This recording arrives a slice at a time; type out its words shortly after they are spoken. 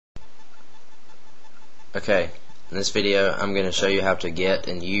Okay, in this video I'm going to show you how to get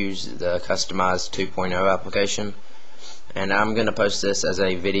and use the customized 2.0 application, and I'm going to post this as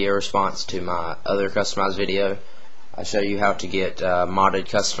a video response to my other customized video. I show you how to get modded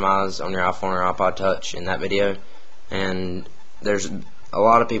customized on your iPhone or iPod touch in that video, and there's a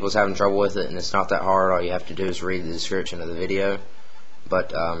lot of people's having trouble with it, and it's not that hard. All you have to do is read the description of the video,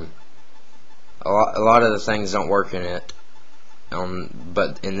 but a lot of the things don't work in it.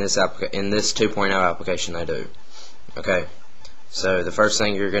 But in this 2.0 application they do. Okay, so the first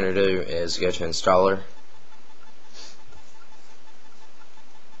thing you're going to do is go to installer,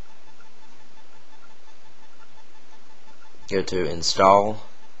 go to install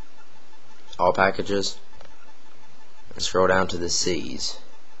all packages, and scroll down to the C's.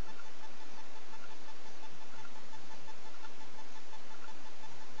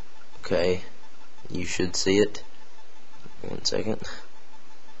 Okay, you should see it. 1 second.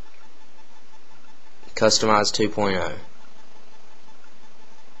 Customize 2.0.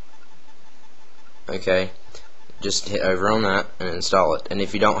 Okay, just hit over on that and install it. And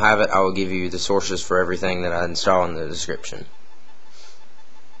if you don't have it, I will give you the sources for everything that I install in the description.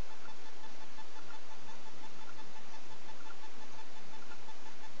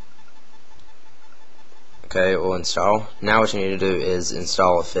 Okay, it will install. Now what you need to do is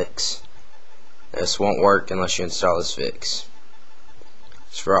install a fix. This won't work unless you install this fix.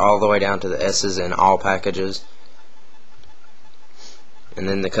 Scroll all the way down to the S's in all packages. And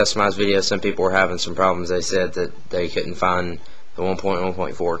then the customized video, some people were having some problems. They said that they couldn't find the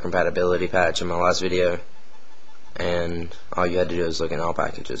 1.1.4 compatibility patch in my last video, and all you had to do is look in all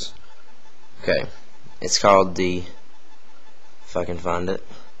packages. Okay, it's called the, if I can find it,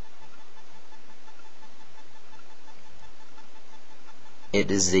 it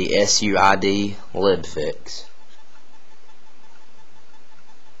is the SUID lib fix.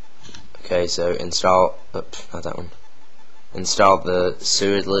 Okay, so install, oops, not that one. Install the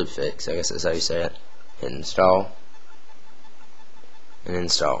SUID lib fix, I guess that's how you say it. Hit install, and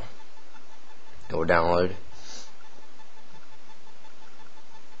install. It will download.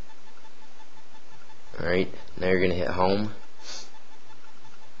 Alright, now you're going to hit home.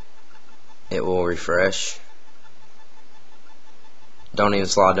 It will refresh. Don't even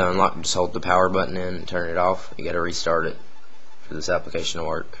slide to unlock, just hold the power button in and turn it off. You gotta restart it for this application to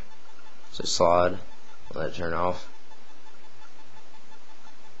work. So slide, let it turn off.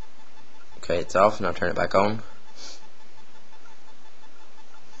 Okay, it's off, now turn it back on.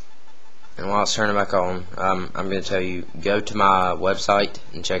 And while it's turning back on, I'm going to tell you, go to my website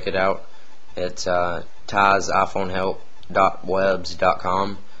and check it out. It's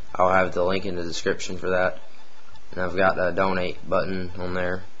tyiPhoneHelp.webs.com. I'll have the link in the description for that. And I've got a donate button on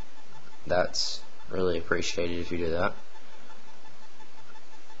there. That's really appreciated if you do that.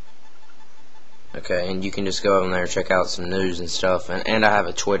 Okay, and you can just go on there, check out some news and stuff. And I have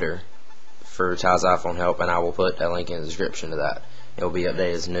a Twitter for Ty's iPhone Help, and I will put a link in the description to that. It will be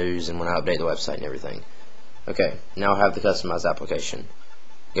updated as news and when I update the website and everything. Okay, now I have the customized application.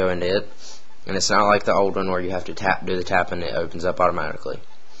 Go into it, and it's not like the old one where you have to do the tap and it opens up automatically.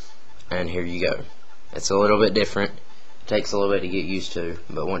 And here you go. It's a little bit different. It takes a little bit to get used to,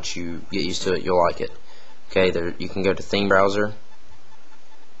 but once you get used to it, you'll like it. Okay, there you can go to theme browser.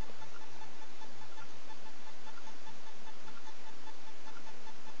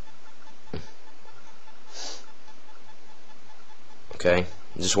 Okay,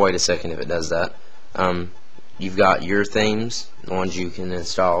 just wait a second if it does that. You've got your themes, the ones you can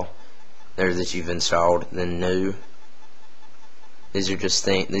install there that you've installed, then new. These are just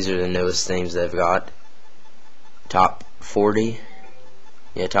these are the newest themes they've got. Top 40,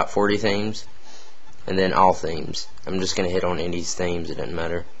 yeah, top 40 themes, and then all themes. I'm just gonna hit on Indy's themes. It doesn't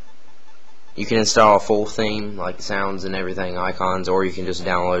matter. You can install a full theme, like sounds and everything, icons, or you can just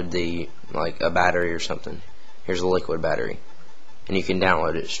download like a battery or something. Here's a liquid battery, and you can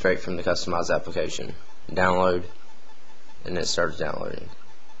download it straight from the customized application. Download, and it starts downloading.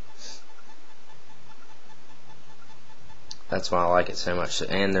 That's why I like it so much.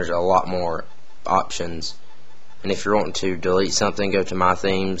 And there's a lot more options. And if you're wanting to delete something, go to My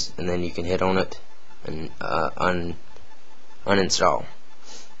Themes, and then you can hit on it and uninstall.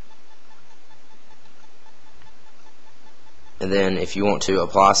 And then if you want to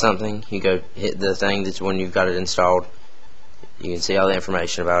apply something, you go hit the thing that's when you've got it installed. You can see all the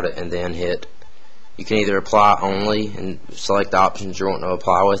information about it, and then hit. You can either apply only and select the options you want to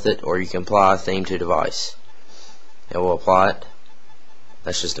apply with it, or you can apply theme to device. It will apply it.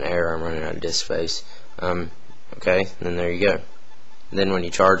 That's just an error. I'm running out of disk space. Okay, and then there you go. And then when you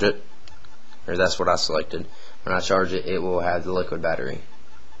charge it, or that's what I selected, when I charge it, it will have the liquid battery.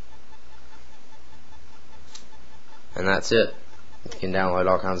 and that's it. You can download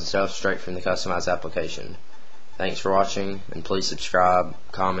all kinds of stuff straight from the customized application. Thanks for watching, and please subscribe,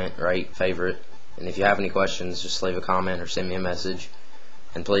 comment, rate, favorite, and if you have any questions, just leave a comment or send me a message.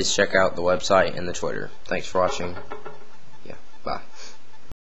 And please check out the website and the Twitter. Thanks for watching. Yeah, bye.